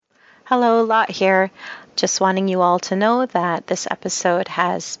Hello, Lot here. Just wanting you all to know that this episode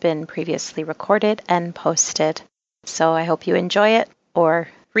has been previously recorded and posted. So I hope you enjoy it or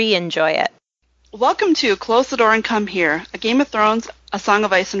re-enjoy it. Welcome to Close the Door and Come Here, a Game of Thrones, A Song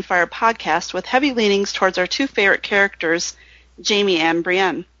of Ice and Fire podcast with heavy leanings towards our two favorite characters, Jaime and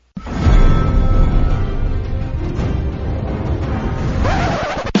Brienne.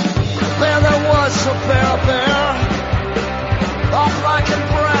 There was a bear there, all black and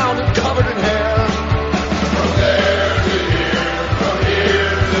brown and covered in hair. From there to here, from here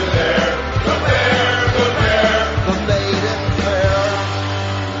to there, the bear, the maiden fair.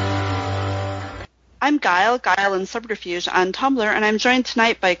 I'm Guile in Subterfuge on Tumblr, and I'm joined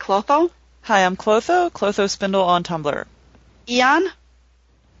tonight by Clotho. Hi, I'm Clotho Spindle on Tumblr. Eon.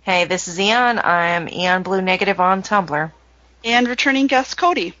 Hey, this is Eon. I'm Eon Blue Negative on Tumblr. And returning guest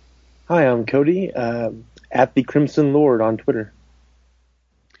Cody. Hi, I'm Cody, at the Crimson Lord on Twitter.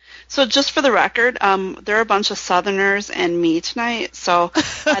 So just for the record, there are a bunch of Southerners and me tonight, so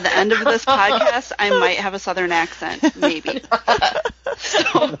by the end of this podcast, I might have a Southern accent, maybe.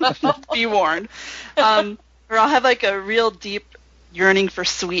 So be warned. Or I'll have like a real deep yearning for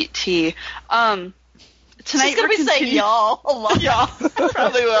sweet tea. Tonight she's going to be saying y'all a lot. Y'all,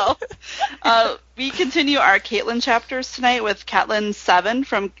 probably will. We continue our Catelyn chapters tonight with Catelyn 7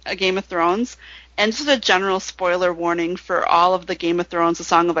 from A Game of Thrones. And just a general spoiler warning for all of the Game of Thrones, A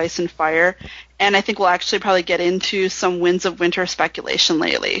Song of Ice and Fire. And I think we'll actually probably get into some Winds of Winter speculation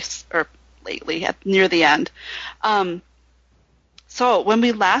near the end. So when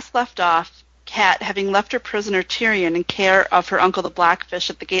we last left off, Cat, having left her prisoner Tyrion in care of her uncle the Blackfish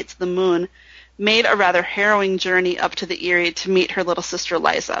at the Gates of the Moon, made a rather harrowing journey up to the Eyrie to meet her little sister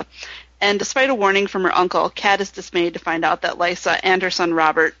Lysa. And despite a warning from her uncle, Cat is dismayed to find out that Lysa and her son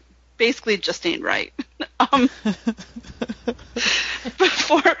Robert basically just ain't right.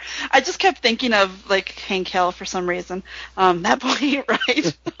 Before, I just kept thinking of like Hank Hill for some reason. That boy ain't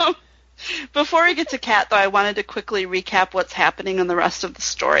right. Before we get to Cat, though, I wanted to quickly recap what's happening in the rest of the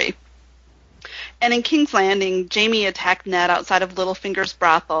story. And in King's Landing, Jaime attacked Ned outside of Littlefinger's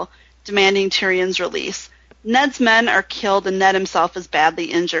brothel, demanding Tyrion's release. Ned's men are killed and Ned himself is badly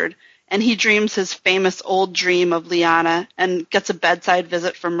injured, and he dreams his famous old dream of Lyanna and gets a bedside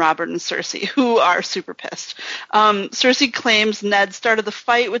visit from Robert and Cersei, who are super pissed. Cersei claims Ned started the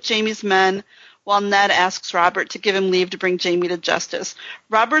fight with Jaime's men, while Ned asks Robert to give him leave to bring Jaime to justice.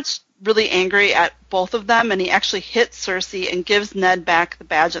 Robert's really angry at both of them, and he actually hits Cersei and gives Ned back the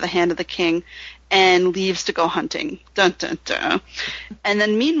badge of the Hand of the King and leaves to go hunting. Dun, dun, dun. And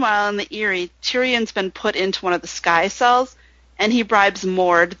then meanwhile in the Eyrie, Tyrion's been put into one of the sky cells, and he bribes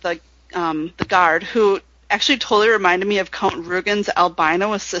Mord, the guard, who actually totally reminded me of Count Rugen's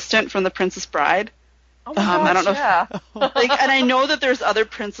albino assistant from The Princess Bride. Oh my gosh, I don't know yeah. And I know that there's other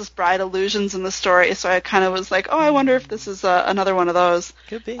Princess Bride allusions in the story, so I kind of was like, oh, I wonder if this is another one of those.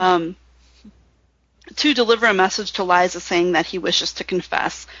 Could be. To deliver a message to Lysa saying that he wishes to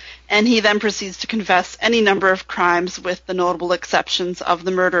confess. And he then proceeds to confess any number of crimes with the notable exceptions of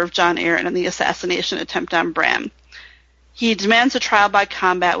the murder of Jon Arryn and the assassination attempt on Bran. He demands a trial by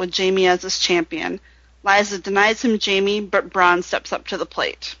combat with Jaime as his champion. Lysa denies him Jaime, but Bronn steps up to the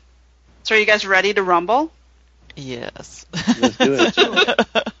plate. So are you guys ready to rumble? Yes. Let's do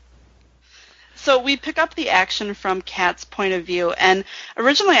it. So we pick up the action from Cat's point of view, and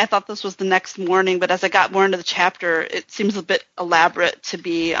originally I thought this was the next morning, but as I got more into the chapter, it seems a bit elaborate to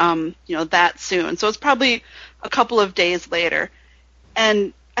be, that soon. So it's probably a couple of days later.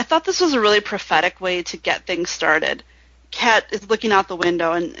 And I thought this was a really prophetic way to get things started. Cat is looking out the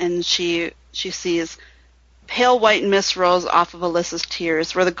window, and she sees pale white mist rose off of Alyssa's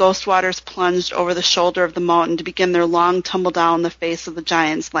tears, where the ghost waters plunged over the shoulder of the mountain to begin their long tumble down the face of the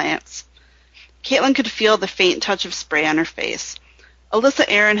giant's lance. Catelyn could feel the faint touch of spray on her face. Alyssa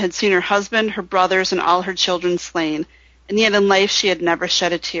Arryn had seen her husband, her brothers, and all her children slain, and yet in life she had never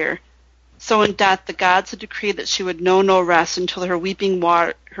shed a tear. So in death the gods had decreed that she would know no rest until her weeping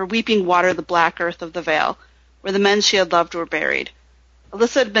watered the black earth of the Vale, where the men she had loved were buried.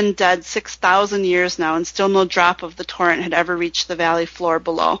 Alyssa had been dead 6,000 years now, and still no drop of the torrent had ever reached the valley floor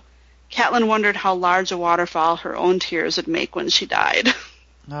below. Catelyn wondered how large a waterfall her own tears would make when she died.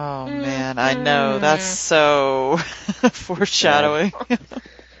 Oh, man, I know. That's so foreshadowing.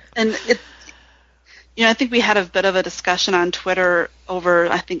 And I think we had a bit of a discussion on Twitter over,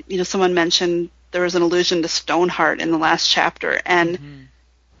 I think, someone mentioned there was an allusion to Stoneheart in the last chapter. And,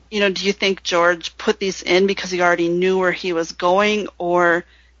 do you think George put these in because he already knew where he was going, or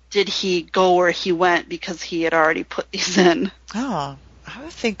did he go where he went because he had already put these in? Oh, I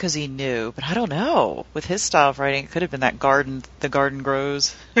would think because he knew, but I don't know. With his style of writing, it could have been that the garden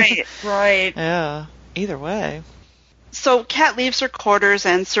grows. Right. Right. Yeah, either way. So Kat leaves her quarters,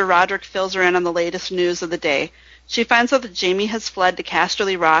 and Sir Roderick fills her in on the latest news of the day. She finds out that Jamie has fled to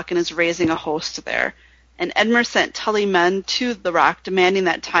Casterly Rock and is raising a host there. And Edmure sent Tully men to the rock, demanding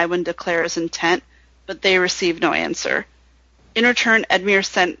that Tywin declare his intent, but they received no answer. In return, Edmure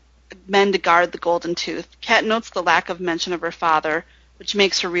sent men to guard the Golden Tooth. Kat notes the lack of mention of her father, which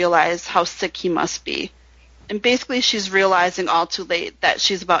makes her realize how sick he must be. And basically she's realizing all too late that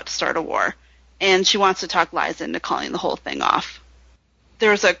she's about to start a war, and she wants to talk Lysa into calling the whole thing off.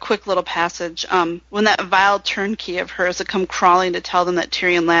 There's a quick little passage. When that vile turnkey of hers had come crawling to tell them that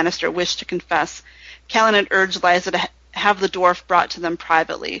Tyrion Lannister wished to confess, Catelyn had urged Lysa to have the dwarf brought to them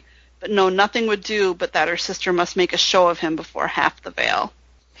privately, but no, nothing would do but that her sister must make a show of him before half the Vale.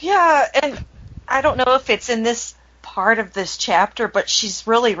 Yeah, and I don't know if it's in this part of this chapter, but she's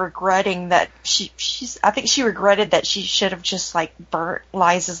really regretting that I think she regretted that she should have just like burnt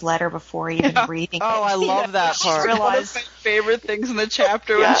Lysa's letter before even reading it. Oh, I love that part. One of my favorite things in the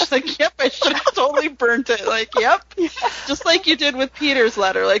chapter when she's like, yep, I should have totally burnt it. Like, yep. Just like you did with Peter's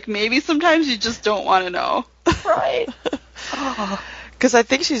letter. Like, maybe sometimes you just don't want to know. Right. Because I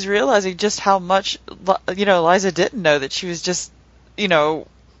think she's realizing just how much, Lysa didn't know, that she was just,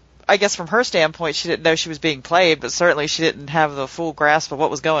 I guess from her standpoint, she didn't know she was being played, but certainly she didn't have the full grasp of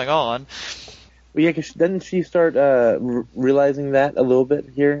what was going on. Well, yeah, because doesn't she start realizing that a little bit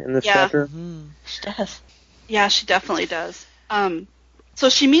here in this chapter? Mm-hmm. She does. Yeah, she definitely does. So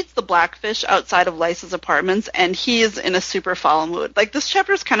she meets the Blackfish outside of Lysa's apartments, and he is in a super foul mood. Like, this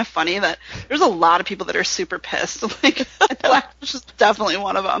chapter is kind of funny that there's a lot of people that are super pissed. Like, Blackfish is definitely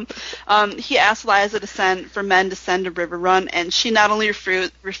one of them. He asked Lysa for men to send to Riverrun, and she not only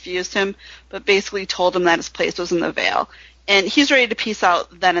refused him, but basically told him that his place was in the Vale. And he's ready to peace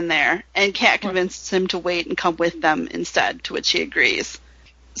out then and there, and Kat convinces him to wait and come with them instead, to which he agrees.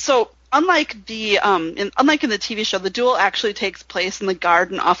 So, unlike in the TV show, the duel actually takes place in the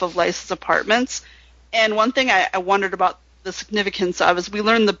garden off of Lysa's apartments. And one thing I wondered about the significance of is we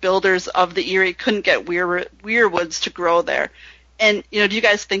learned the builders of the Eyrie couldn't get weirwoods to grow there. And, do you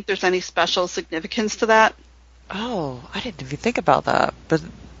guys think there's any special significance to that? Oh, I didn't even think about that. But,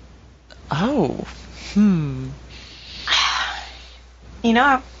 I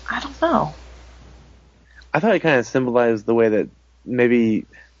don't know. I thought it kind of symbolized the way that maybe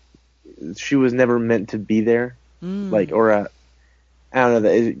she was never meant to be there, I don't know,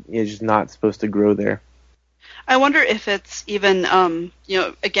 that it's just not supposed to grow there. I wonder if it's even,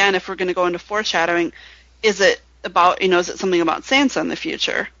 again, if we're going to go into foreshadowing, is it about, is it something about Sansa in the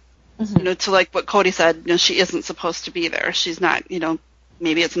future? Mm-hmm. To like what Cody said, she isn't supposed to be there. She's not,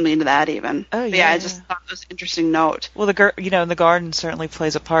 maybe it's something to that even. Oh, but I just thought it was an interesting note. Well, the garden certainly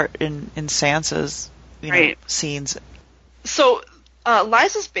plays a part in Sansa's, scenes. So,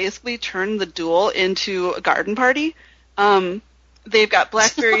 Lysa's basically turned the duel into a garden party. They've got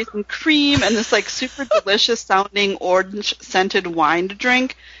blackberries and cream and this like super delicious sounding orange scented wine to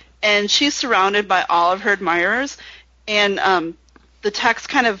drink, and she's surrounded by all of her admirers. And the text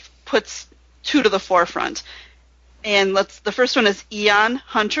kind of puts two to the forefront. And the first one is Eon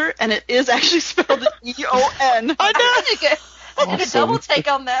Hunter, and it is actually spelled E-O-N. I did a double take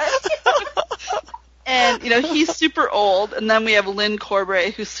on that. And, he's super old. And then we have Lynn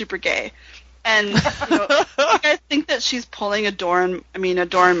Corbray, who's super gay. And, you guys think that she's pulling a Doran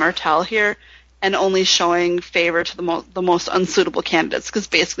Martell here and only showing favor to the most unsuitable candidates, because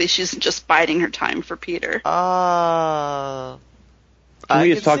basically she's just biding her time for Peter. Can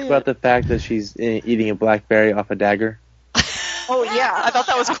we just talk about the fact that she's eating a blackberry off a dagger? Oh, yeah. I thought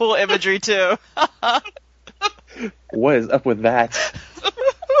that was cool imagery, too. What is up with that?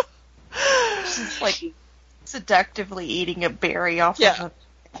 She's like seductively eating a berry off of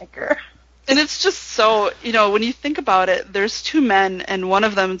a dagger. And it's just so, when you think about it, there's two men, and one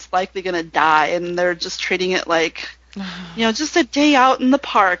of them is likely going to die, and they're just treating it like, just a day out in the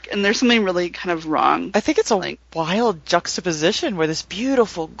park, and there's something really kind of wrong. I think it's a wild juxtaposition where this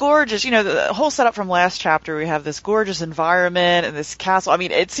beautiful, gorgeous, the whole setup from last chapter, we have this gorgeous environment and this castle. I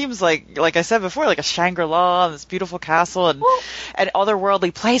mean, it seems like I said before, like a Shangri-La, and this beautiful castle and an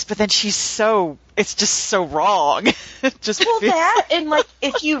otherworldly place, but then it's just so wrong. That, and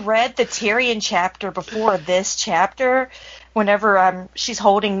if you read the Tyrion chapter before this chapter, whenever she's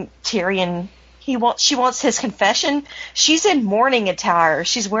holding Tyrion, she wants his confession. She's in mourning attire.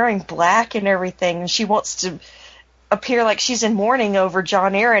 She's wearing black and everything. She wants to appear like she's in mourning over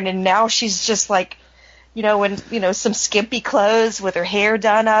Jon Arryn, and now she's just like, in some skimpy clothes with her hair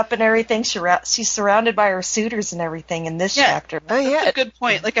done up and everything. She's surrounded by her suitors and everything in this chapter. Oh yeah, that's a good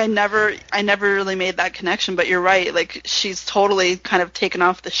point. Like I never really made that connection, but you're right. Like she's totally kind of taken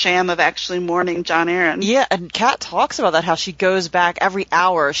off the sham of actually mourning John Aaron. Yeah, and Kat talks about that, how she goes back every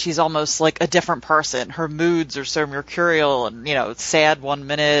hour. She's almost like a different person. Her moods are so mercurial, and sad one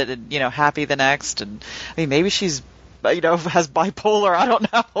minute, and happy the next. And I mean, maybe she's has bipolar. I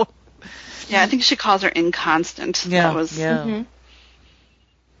don't know. Yeah, I think she calls her inconstant. Yeah, Mm-hmm.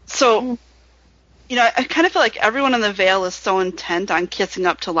 So, I kind of feel like everyone in the Vale is so intent on kissing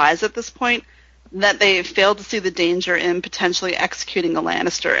up to Liza at this point that they fail to see the danger in potentially executing a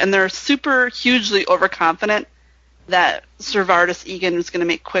Lannister. And they're super hugely overconfident that Ser Vardis Egen is going to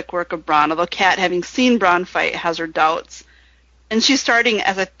make quick work of Bronn, although Kat, having seen Bronn fight, has her doubts. And she's starting,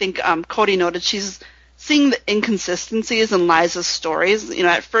 as I think Cody noted, she's seeing the inconsistencies in Liza's stories.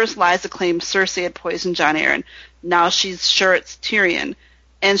 At first Liza claimed Cersei had poisoned John Aaron. Now she's sure it's Tyrion.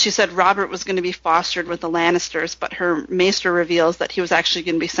 And she said Robert was going to be fostered with the Lannisters, but her maester reveals that he was actually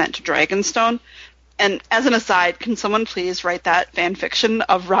going to be sent to Dragonstone. And as an aside, can someone please write that fan fiction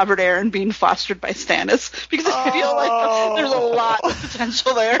of Robert Aaron being fostered by Stannis? Because I feel like there's a lot of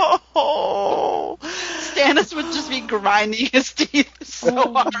potential there. Oh. Stannis would just be grinding his teeth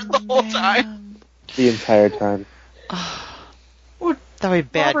so hard the whole time. The entire time. That would be a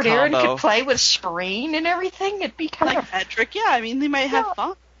bad Robert combo. Aaron could play with Shireen and everything. It'd be kind Like of Edric, yeah. I mean, they might have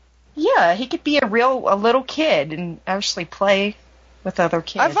fun. yeah. He could be a little kid and actually play with other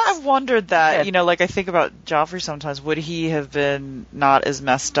kids. I've wondered that, Yeah. like I think about Joffrey sometimes. Would he have been not as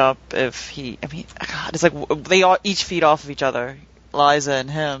messed up if he? I mean, God, it's like they all each feed off of each other. Liza and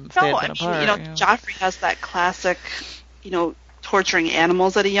him. If they No, had I been mean, apart, Joffrey has that classic, torturing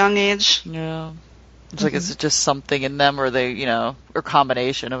animals at a young age. Yeah. It's like, is it just something in them, or they, or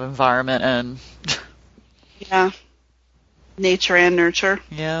combination of environment and Yeah. Nature and nurture.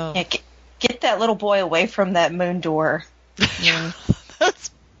 yeah. Yeah, get that little boy away from that moon door. That's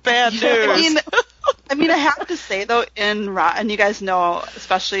bad news. I mean, I have to say though, and you guys know,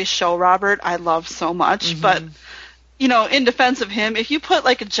 especially Show Robert, I love so much. But in defense of him, if you put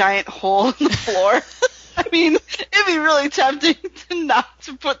like a giant hole in the floor, I mean, it'd be really tempting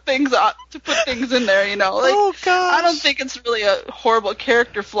to put things in there. Oh gosh. I don't think it's really a horrible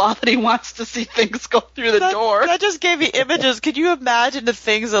character flaw that he wants to see things go through the door. That just gave me images. Could you imagine the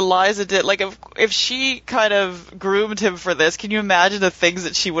things Eliza did? Like, if she kind of groomed him for this, can you imagine the things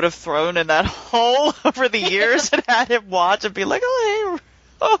that she would have thrown in that hole over the years and had him watch and be like, oh, hey.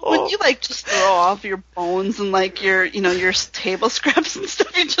 Oh. Would you just throw off your bones and your table scraps and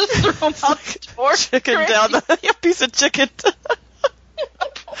stuff? You just throw them out the door. Chicken Great. down a piece of chicken.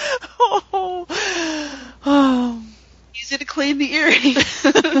 Oh. Easy to clean the Eyrie.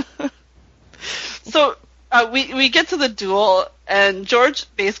 So we get to the duel, and George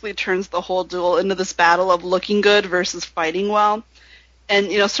basically turns the whole duel into this battle of looking good versus fighting well. And,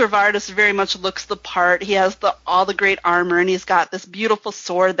 Ser Vardis very much looks the part. He has all the great armor, and he's got this beautiful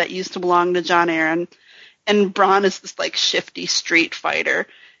sword that used to belong to John Aaron. And Bronn is this, shifty street fighter.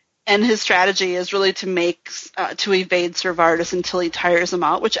 And his strategy is really to evade Ser Vardis until he tires him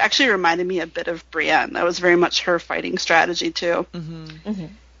out, which actually reminded me a bit of Brienne. That was very much her fighting strategy, too. Mm-hmm. Mm-hmm.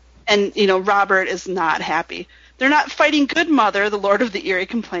 And, Robert is not happy. "They're not fighting good, Mother," the Lord of the Eyrie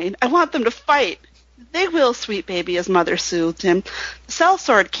complained. "I want them to fight." "They will, sweet baby," his mother soothed him. "The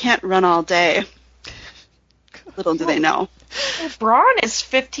sellsword can't run all day." Little do they know. Bronn is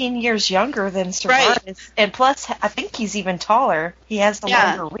 15 years younger than Ser Vardis, and plus, I think he's even taller. He has the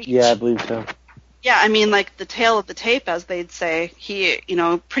longer reach. Yeah, I believe so. Yeah, I mean, the tail of the tape, as they'd say. He,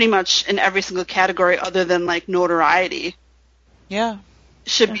 pretty much in every single category other than, notoriety, Yeah.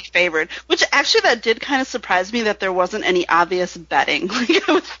 should be favored. Which, actually, that did kind of surprise me that there wasn't any obvious betting. I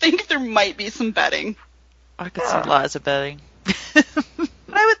would think there might be some betting. I could see Liza betting.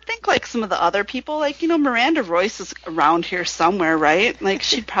 But I would think, some of the other people, Miranda Royce is around here somewhere, right?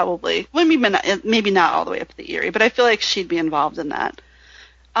 She'd probably, well, maybe not all the way up to the Eyrie, but I feel like she'd be involved in that.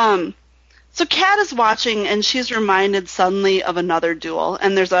 So Kat is watching, and she's reminded suddenly of another duel,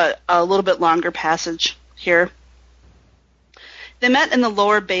 and there's a little bit longer passage here. They met in the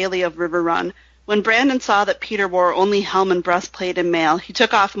lower bailey of River Run. When Brandon saw that Peter wore only helm and breastplate and mail, he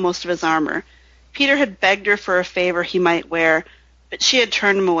took off most of his armor. Peter had begged her for a favor he might wear, but she had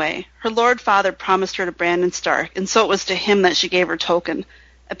turned him away. Her lord father promised her to Brandon Stark, and so it was to him that she gave her token,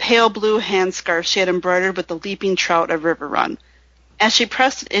 a pale blue handscarf she had embroidered with the leaping trout of River Run. As she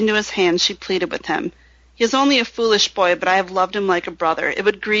pressed it into his hand, she pleaded with him. "He is only a foolish boy, but I have loved him like a brother. It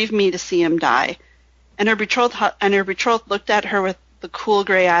would grieve me to see him die." And her betrothed looked at her with the cool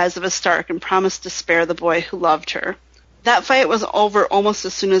gray eyes of a Stark and promised to spare the boy who loved her. That fight was over almost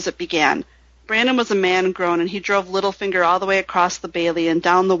as soon as it began. Brandon was a man grown, and he drove Littlefinger all the way across the bailey and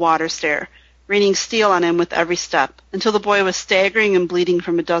down the water stair, raining steel on him with every step, until the boy was staggering and bleeding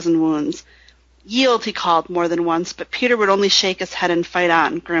from a dozen wounds. Yield, he called more than once, but Peter would only shake his head and fight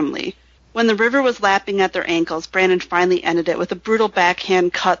on, grimly. When the river was lapping at their ankles, Brandon finally ended it with a brutal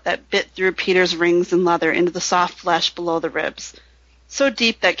backhand cut that bit through Peter's rings and leather into the soft flesh below the ribs, so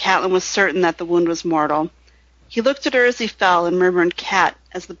deep that Catelyn was certain that the wound was mortal. He looked at her as he fell and murmured "Cat"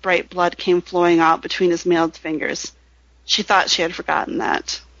 as the bright blood came flowing out between his mailed fingers. She thought she had forgotten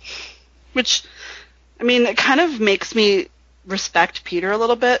that. Which, I mean, it kind of makes me respect Peter a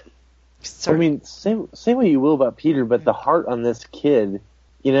little bit. I mean, say what you will about Peter, but the heart on this kid,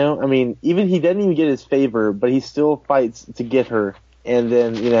 you know, I mean, even he doesn't even get his favor, but he still fights to get her. And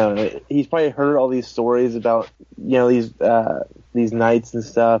then, you know, he's probably heard all these stories about, you know, these knights and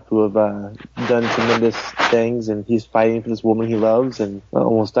stuff who have done tremendous things, and he's fighting for this woman he loves and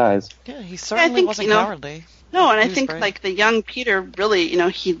almost dies. Yeah, he certainly wasn't cowardly. No, and I think, like, the young Peter really, you know,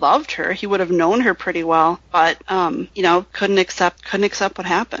 he loved her. He would have known her pretty well, but, you know, couldn't accept what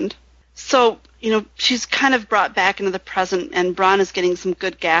happened. So, you know, she's kind of brought back into the present, and Bronn is getting some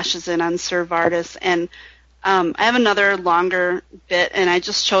good gashes in on Ser Vardis, and I have another longer bit, and I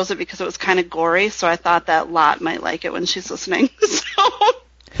just chose it because it was kind of gory, so I thought that Lot might like it when she's listening. So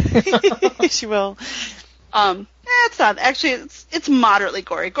she will. It's not. Actually, it's moderately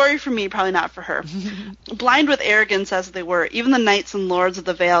gory. Gory for me, probably not for her. Blind with arrogance as they were, even the knights and lords of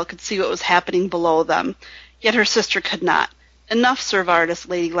the Vale could see what was happening below them, yet her sister could not. "Enough, Ser Vardis,"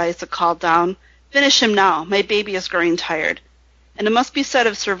 Lady Lysa called down. "Finish him now. My baby is growing tired." And it must be said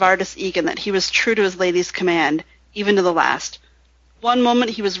of Ser Vardis Egan that he was true to his lady's command, even to the last. One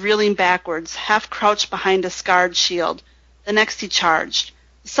moment he was reeling backwards, half crouched behind a scarred shield. The next he charged.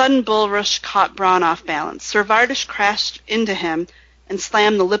 The sudden bull rush caught Bronn off balance. Ser Vardis crashed into him and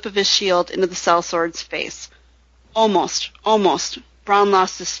slammed the lip of his shield into the sellsword's face. Almost. Bronn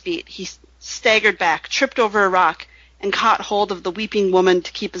lost his feet. He staggered back, tripped over a rock, and caught hold of the weeping woman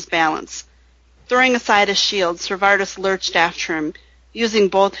to keep his balance. Throwing aside his shield, Ser Vardis lurched after him, using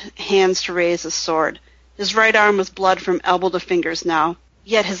both hands to raise his sword. His right arm was blood from elbow to fingers now,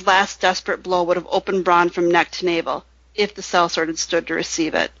 yet his last desperate blow would have opened Bronn from neck to navel, if the sellsword had stood to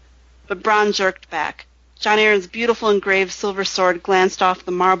receive it. But Bronn jerked back. Jon Arryn's beautiful engraved silver sword glanced off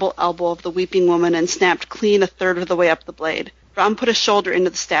the marble elbow of the weeping woman and snapped clean a third of the way up the blade. Bronn put a shoulder into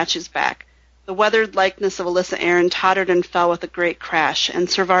the statue's back. The weathered likeness of Alyssa Arryn tottered and fell with a great crash, and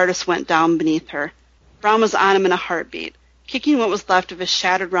Ser Vardis went down beneath her. Bronn was on him in a heartbeat, kicking what was left of his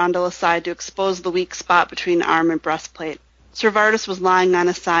shattered roundel aside to expose the weak spot between arm and breastplate. Ser Vardis was lying on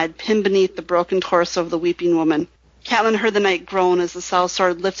his side, pinned beneath the broken torso of the weeping woman. Catelyn heard the knight groan as the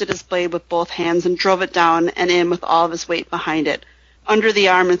sellsword lifted his blade with both hands and drove it down and in with all of his weight behind it, under the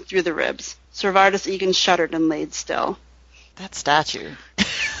arm and through the ribs. Ser Vardis Egan shuddered and laid still. That statue.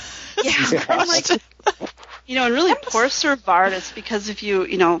 Yeah, I'm like, you know, and really poor Ser Vardis, because if you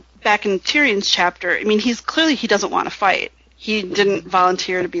know, back in Tyrion's chapter, I mean, he doesn't want to fight. He didn't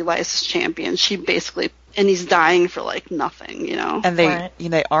volunteer to be Lysa's champion. She basically, and he's dying for like nothing, you know. And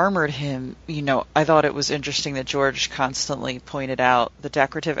they armored him. You know, I thought it was interesting that George constantly pointed out the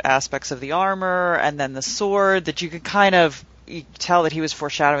decorative aspects of the armor and then the sword, that you could kind of tell that he was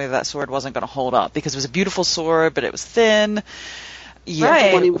foreshadowing that sword wasn't going to hold up, because it was a beautiful sword, but it was thin. Yeah,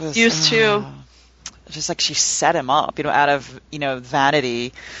 right. What he was used to. Just like she set him up, you know, out of, you know,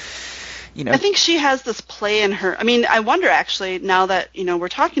 vanity. You know, I think she has this play in her. I mean, I wonder actually, now that, you know, we're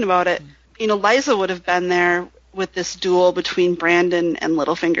talking about it, you know, Lysa would have been there with this duel between Brandon and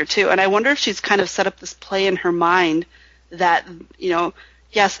Littlefinger too. And I wonder if she's kind of set up this play in her mind that, you know,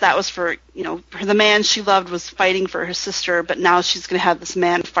 yes, that was for, you know, the man she loved was fighting for her sister, but now she's going to have this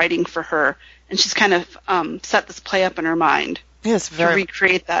man fighting for her. And she's kind of set this play up in her mind. Yes, to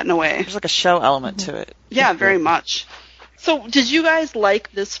recreate that in a way. There's like a show element to it. Yeah, very much. So, did you guys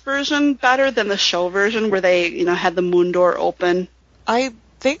like this version better than the show version, where they, you know, had the moon door open? I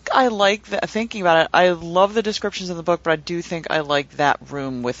think I like that. Thinking about it, I love the descriptions in the book, but I do think I like that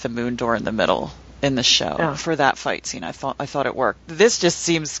room with the moon door in the middle in the show for that fight scene. I thought it worked. This just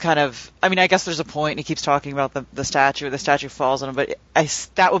seems kind of, I mean, I guess there's a point, and he keeps talking about the statue. The statue falls on him, but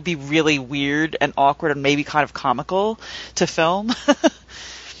that would be really weird and awkward and maybe kind of comical to film.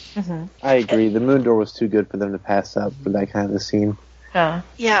 Mm-hmm. I agree. The moon door was too good for them to pass up for that kind of a scene. Yeah,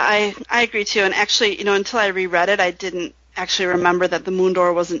 I agree too. And actually, you know, until I reread it, I didn't actually remember that the moon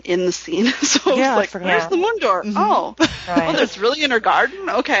door wasn't in the scene. So Yeah, I I was like, forgot. where's the moon door? Oh, Right. there's really in her garden?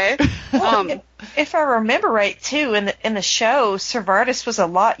 Okay. If I remember right, too, in the show, Servardis was a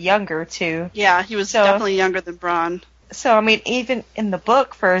lot younger, too. Yeah, he was So- definitely younger than Bronn. So, I mean, even in the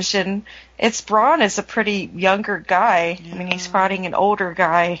book version, it's Bronn is a pretty younger guy. I mean, he's fighting an older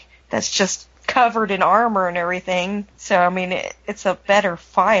guy that's just covered in armor and everything. So, I mean, it's a better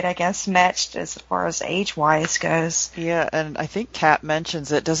fight, I guess, matched as far as age-wise goes. Yeah, and I think Kat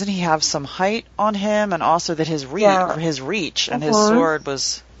mentions it. Doesn't he have some height on him, and also that his reach, Yeah. and his sword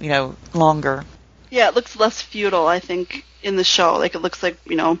was, longer. Yeah, it looks less feudal, I think, in the show. Like, it looks like,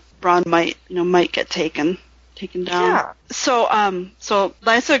 Bronn might get taken down. Yeah. So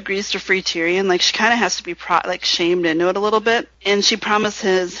Lysa agrees to free Tyrion. Like, she kind of has to be shamed into it a little bit, and she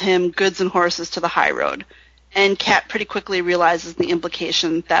promises him goods and horses to the High Road. And Kat pretty quickly realizes the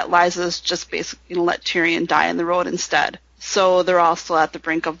implication that Lysa's just basically going to let Tyrion die in the road instead. So they're all still at the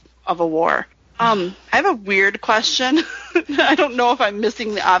brink of a war. I have a weird question. I don't know if I'm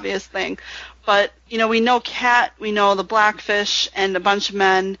missing the obvious thing. But, we know Kat, we know the Blackfish, and a bunch of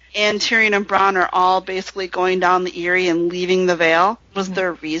men, and Tyrion and Bronn are all basically going down the Eyrie and leaving the Vale. Was there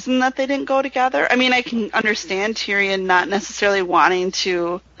a reason that they didn't go together? I mean, I can understand Tyrion not necessarily wanting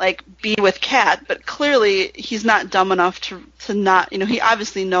to, be with Kat, but clearly he's not dumb enough to not, he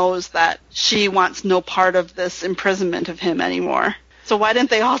obviously knows that she wants no part of this imprisonment of him anymore. So why didn't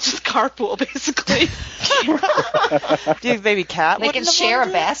they all just carpool, basically? Do you think maybe Kat They wouldn't can have share a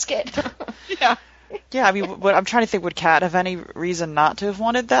wanted it? basket. Yeah. Yeah, I mean, I'm trying to think, would Kat have any reason not to have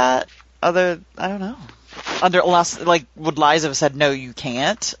wanted that? I don't know. Unless, would Lysa have said, no, you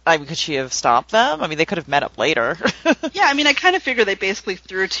can't? Could she have stopped them? I mean, they could have met up later. Yeah, I mean, I kind of figure they basically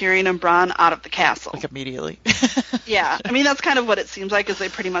threw Tyrion and Bronn out of the castle. Immediately. Yeah, I mean, that's kind of what it seems like, is they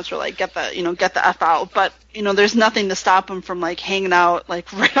pretty much were like, get the F out. But, there's nothing to stop them from, hanging out,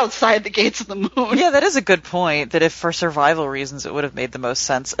 right outside the gates of the moon. Yeah, that is a good point, that if for survival reasons it would have made the most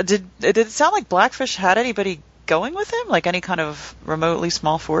sense. Did it sound like Blackfish had anybody going with him? Like any kind of remotely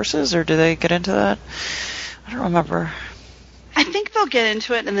small forces, or do they get into that? I don't remember. I think they'll get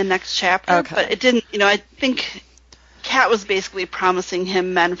into it in the next chapter, Okay. but it didn't, I think Kat was basically promising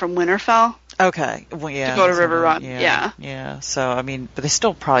him men from Winterfell. Okay. Well, yeah. To go to so River then- Run, Yeah. yeah. Yeah. So I mean, but they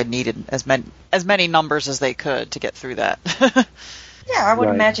still probably needed as many numbers as they could to get through that. Yeah, I would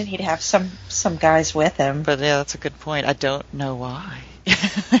Right. imagine he'd have some guys with him. But yeah, that's a good point. I don't know why.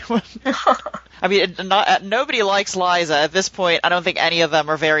 I mean, nobody likes Lysa at this point. I don't think any of them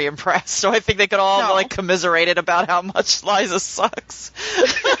are very impressed. So I think they could all No. commiserated about how much Lysa sucks.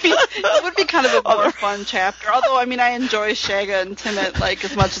 I mean, it would be kind of a more fun chapter. Although, I mean, I enjoy Shaga and Timett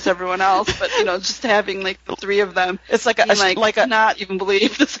as much as everyone else. But just having the three of them, It's like being not even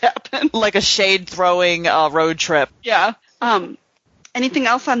believe this happened. like a shade throwing road trip. Yeah. Anything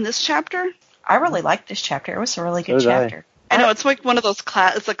else on this chapter? I really liked this chapter. It was a really good So did I. chapter. I know it's one of those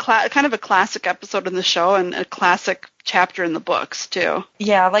kind of a classic episode in the show and a classic chapter in the books too.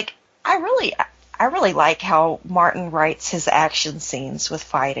 Yeah, I really like how Martin writes his action scenes with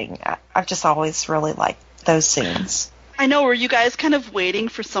fighting. I've just always really liked those scenes. I know. Were you guys kind of waiting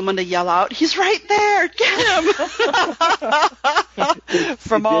for someone to yell out, "He's right there! Get him!"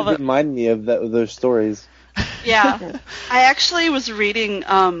 From It all did the remind me of those stories. Yeah. I actually was reading,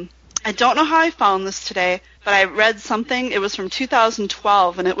 I don't know how I found this today, but I read something. It was from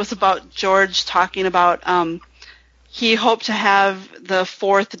 2012, and it was about George talking about he hoped to have the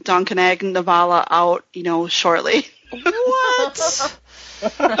fourth Duncan Egg novella out, shortly. what?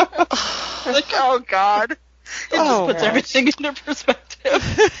 Oh, God. It Oh, just puts gosh. everything into perspective.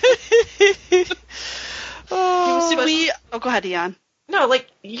 Go ahead, Ian. No,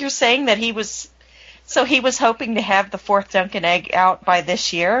 you're saying that he was hoping to have the fourth Duncan Egg out by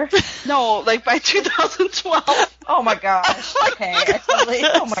this year? No, by 2012. Oh my gosh. Okay.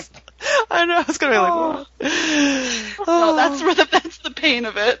 Oh my. I know. I was gonna be like, what? No, that's the pain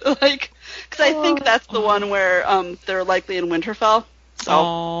of it. Because I think that's the one where they're likely in Winterfell. So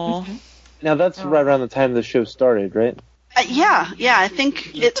Oh. Now that's right around the time the show started, right? yeah, I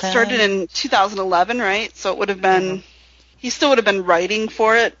think it started in 2011, right? So it would have been he still would have been writing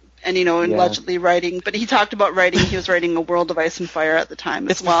for it, and allegedly writing. But he talked about writing. He was writing A World of Ice and Fire at the time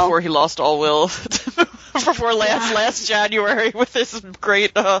It's as well. before he lost all will. Before last January with this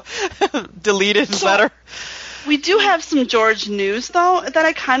great deleted letter. We do have some George news, though, that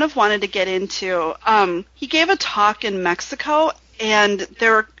I kind of wanted to get into. He gave a talk in Mexico, and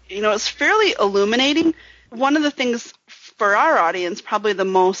there, it's fairly illuminating. One of the things for our audience, probably the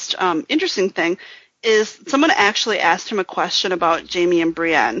most interesting thing, is someone actually asked him a question about Jaime and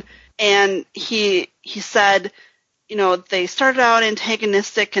Brienne, and he said, they started out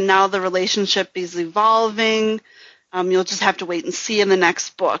antagonistic and now the relationship is evolving. You'll just have to wait and see in the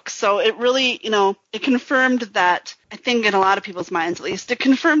next book. So it really, it confirmed that, I think in a lot of people's minds at least, it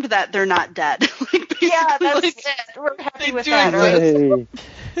confirmed that they're not dead. Yeah, that's it. We're happy with do that, right?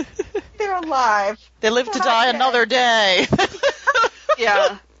 Hey. They're alive. They live to die another day.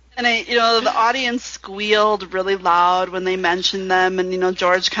 Yeah. And the audience squealed really loud when they mentioned them, and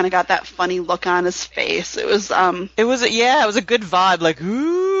George kind of got that funny look on his face. It was it was a good vibe, like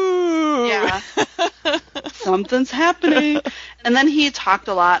ooh. Yeah. Something's happening. And then he talked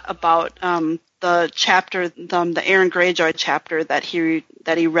a lot about the chapter, the Aaron Greyjoy chapter that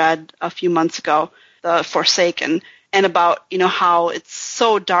he read a few months ago, The Forsaken, and about, how it's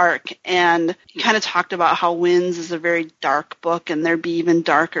so dark. And he kind of talked about how Winds is a very dark book and there'd be even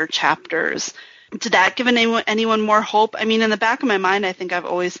darker chapters. Did that give anyone more hope? I mean, in the back of my mind, I think I've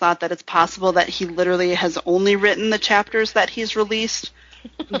always thought that it's possible that he literally has only written the chapters that he's released.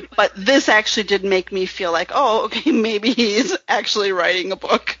 But this actually did make me feel like, oh, okay, maybe he's actually writing a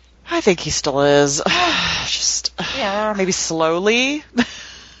book. I think he still is. Just maybe slowly.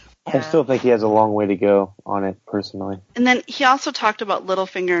 I still think he has a long way to go on it, personally. And then he also talked about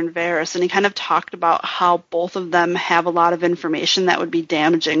Littlefinger and Varys, and he kind of talked about how both of them have a lot of information that would be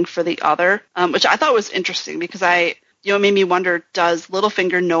damaging for the other, which I thought was interesting because it made me wonder, does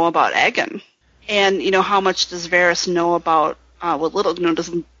Littlefinger know about Aegon? And, how much does Varys know about,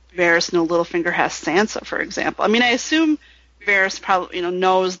 does Varys know Littlefinger has Sansa, for example? I mean, I assume Varys probably,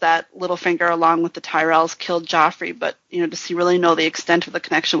 knows that Littlefinger, along with the Tyrells, killed Joffrey, but, does he really know the extent of the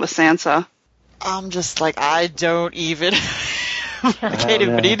connection with Sansa? I'm just like, I don't even. I can't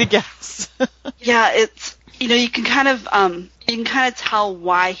even begin to guess. Yeah, it's, you can kind of tell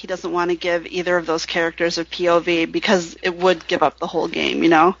why he doesn't want to give either of those characters a POV because it would give up the whole game,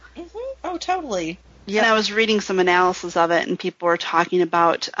 Mm-hmm. Oh, totally. Yeah, and I was reading some analysis of it, and people were talking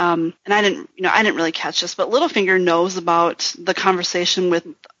about, and I didn't really catch this, but Littlefinger knows about the conversation with,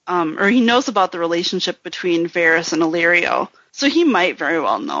 or he knows about the relationship between Varys and Illyrio, so he might very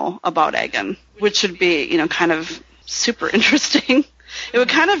well know about Aegon, which would be, kind of super interesting. It would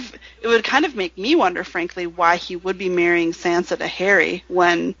kind of make me wonder, frankly, why he would be marrying Sansa to Harry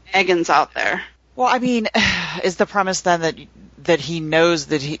when Aegon's out there. Well, I mean, is the premise then that he knows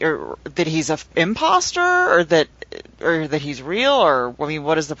that he's an imposter, or that he's real, or I mean,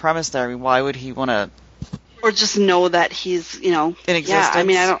 what is the premise there? I mean, why would he want to? Or just know that he's, in existence.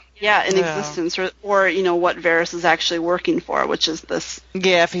 Yeah, I mean, existence, or what Varys is actually working for, which is this.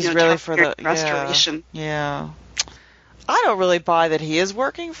 Yeah, if he's really for the restoration. Yeah. I don't really buy that he is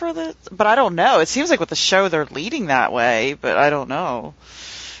working for but I don't know. It seems like with the show they're leading that way, but I don't know.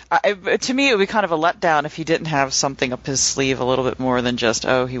 To me, it would be kind of a letdown if he didn't have something up his sleeve a little bit more than just,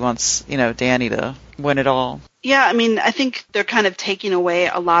 he wants, Dany to win it all. Yeah, I mean, I think they're kind of taking away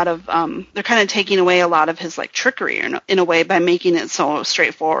a lot of, his, trickery in a way by making it so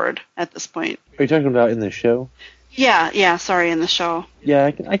straightforward at this point. Are you talking about in the show? Yeah, sorry, in the show.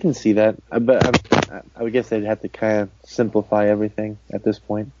 Yeah, I can see that, but I would guess they'd have to kind of simplify everything at this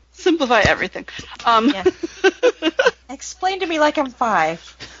point. Simplify everything. Yeah. Explain to me like I'm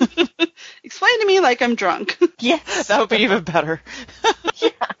 5. Explain to me like I'm drunk. Yes. That would be even better.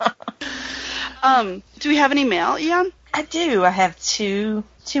 Yeah. Do we have any mail, Ian? I do. I have two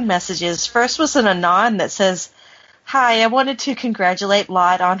messages. First was an Anon that says, "Hi, I wanted to congratulate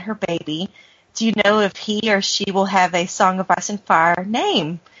Lot on her baby. Do you know if he or she will have a Song of Ice and Fire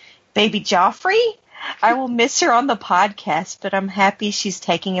name? Baby Joffrey? I will miss her on the podcast, but I'm happy she's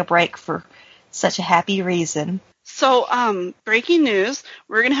taking a break for such a happy reason." So, breaking news,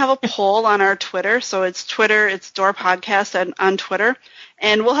 we're going to have a poll on our Twitter. So it's Door Podcast on Twitter.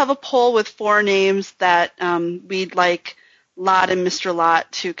 And we'll have a poll with 4 names that we'd like Lot and Mr.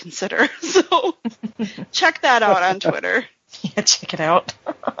 Lot to consider. So check that out on Twitter. Yeah, check it out.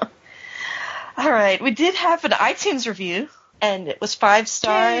 All right. We did have an iTunes review, and it was 5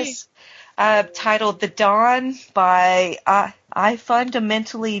 stars. Titled The Dawn by I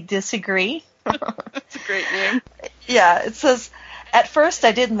Fundamentally Disagree. That's a great name. Yeah, it says, "At first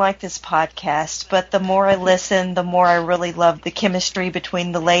I didn't like this podcast, but the more I listened, the more I really loved the chemistry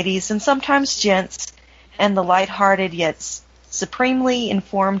between the ladies and sometimes gents, and the lighthearted yet supremely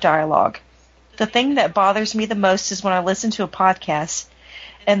informed dialogue. The thing that bothers me the most is when I listen to a podcast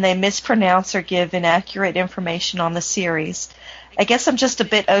and they mispronounce or give inaccurate information on the series. I guess I'm just a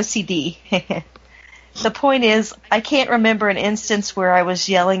bit OCD. The point is, I can't remember an instance where I was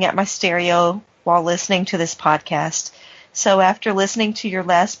yelling at my stereo while listening to this podcast. So after listening to your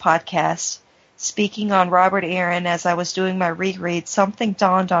last podcast, speaking on Robert Aaron as I was doing my reread, something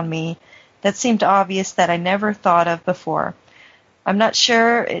dawned on me that seemed obvious that I never thought of before. I'm not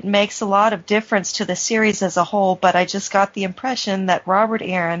sure it makes a lot of difference to the series as a whole, but I just got the impression that Robert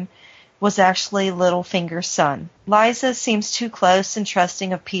Aaron was actually Littlefinger's son. Liza seems too close and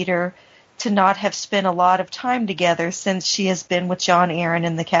trusting of Peter to not have spent a lot of time together since she has been with Jon Arryn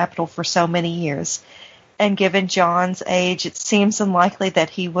in the capital for so many years. And given Jon's age, it seems unlikely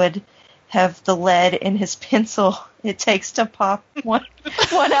that he would have the lead in his pencil it takes to pop one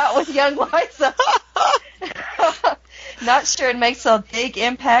out with young Liza. Not sure it makes a big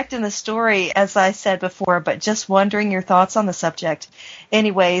impact in the story, as I said before, but just wondering your thoughts on the subject.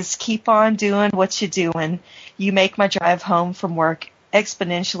 Anyways, keep on doing what you're doing. You make my drive home from work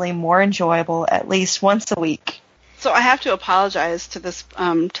exponentially more enjoyable at least once a week. So I have to apologize to this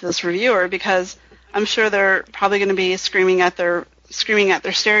reviewer, because I'm sure they're probably going to be screaming at their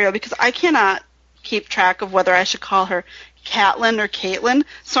stereo, because I cannot keep track of whether I should call her Catelyn or Caitlin,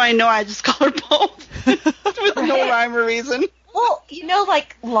 so I know I just call her both with no rhyme or reason. Well,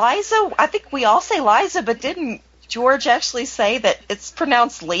 like Liza, I think we all say Liza, but didn't George actually say that it's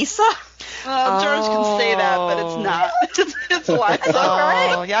pronounced Lisa? George can say that, but it's not. It's Liza.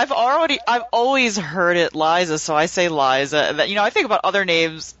 Oh, yeah, I've always heard it Liza, so I say Liza. And then, I think about other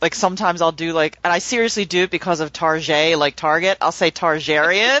names, like sometimes I'll do and I seriously do it because of Tarjay, like Target, I'll say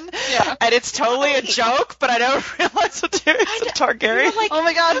Targaryen. Yeah. And it's totally a joke, but I never realized what it's a Targaryen. Oh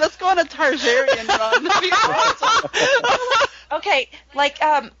my god, let's go on a Targaryen run. That'd be awesome. Okay,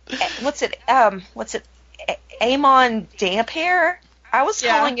 what's it, Aemon Damphair? I was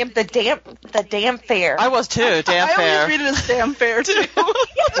calling him the Damphair. I was too, Damphair. I always read it as Damphair too.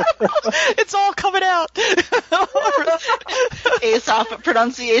 It's all coming out. Aesop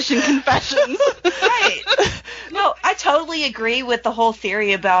pronunciation confessions. Right. No, I totally agree with the whole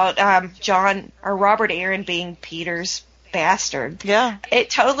theory about Robert Aaron being Peter's bastard. Yeah. It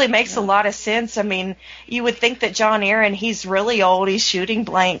totally makes a lot of sense. I mean, you would think that Jon Arryn, he's really old, he's shooting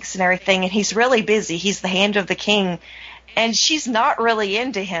blanks and everything, and he's really busy. He's the hand of the king. And she's not really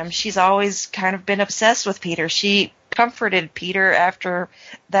into him. She's always kind of been obsessed with Peter. She comforted Peter after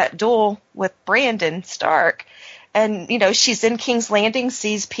that duel with Brandon Stark. And, she's in King's Landing,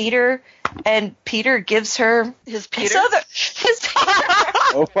 sees Peter, and Peter gives her his Peter. His Peter.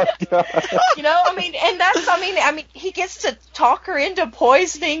 Oh my god. And he gets to talk her into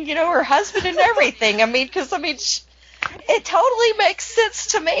poisoning, her husband and everything. It totally makes sense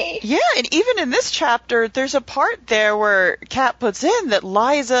to me. Yeah, and even in this chapter, there's a part there where Kat puts in that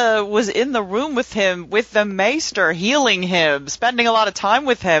Liza was in the room with him, with the Maester, healing him, spending a lot of time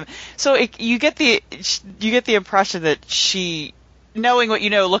with him. So you get the impression that she, knowing what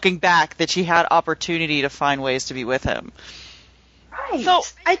looking back, that she had opportunity to find ways to be with him. Right. So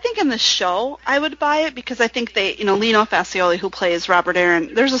I think in the show I would buy it, because I think they, Lino Fascioli, who plays Robert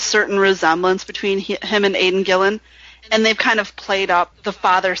Aaron, there's a certain resemblance between him and Aidan Gillen. And they've kind of played up the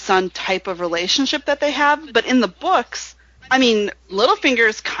father-son type of relationship that they have. But in the books, Littlefinger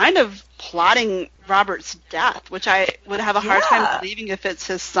is kind of plotting Robert's death, which I would have a hard time believing if it's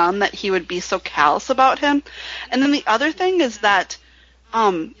his son, that he would be so callous about him. And then the other thing is that,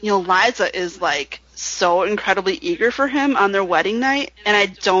 Liza is, so incredibly eager for him on their wedding night. And I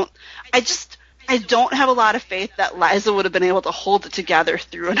don't have a lot of faith that Liza would have been able to hold it together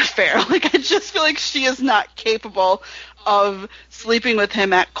through an affair. I just feel like she is not capable of sleeping with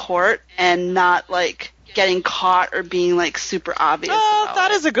him at court and not, getting caught or being, super obvious about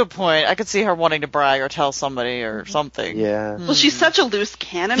that it. is a good point. I could see her wanting to brag or tell somebody or something. Yeah. Well, she's such a loose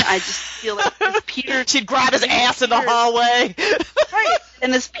cannon. I just feel like this Peter... She'd grab his ass in the hallway. Right.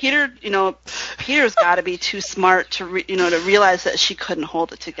 And this Peter, Peter's got to be too smart to realize that she couldn't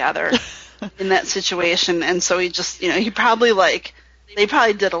hold it together in that situation. And so he just, he probably, they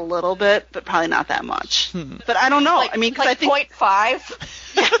probably did a little bit, but probably not that much. But I don't know. Because I think... 0.5?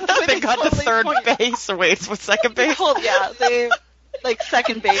 Yeah, they got to third base. Or wait, what's second base? Yeah, they...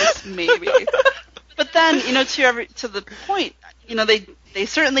 second base, maybe. But then, to the point, they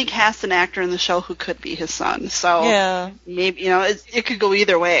certainly cast an actor in the show who could be his son. So yeah, maybe it could go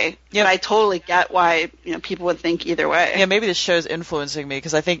either way. Yep. But I totally get why people would think either way. Yeah, maybe the show's influencing me,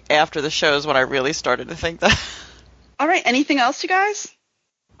 because I think after the show is when I really started to think that. All right, anything else, you guys?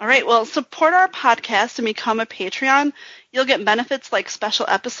 All right, well, support our podcast and become a Patreon. You'll get benefits like special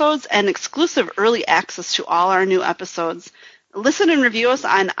episodes and exclusive early access to all our new episodes. Listen and review us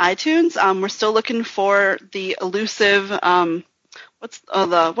on iTunes. We're still looking for the elusive, what's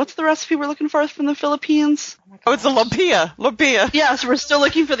the recipe we're looking for from the Philippines? Oh, it's a lumpia. Lumpia. Yes, we're still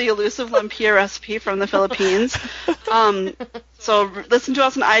looking for the elusive lumpia recipe from the Philippines. So listen to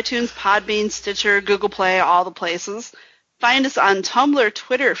us on iTunes, Podbean, Stitcher, Google Play, all the places. Find us on Tumblr,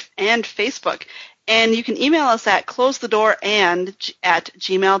 Twitter, and Facebook. And you can email us at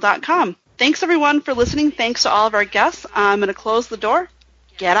closethedoorand@gmail.com. Thanks, everyone, for listening. Thanks to all of our guests. I'm going to close the door.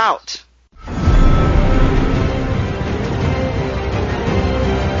 Get out.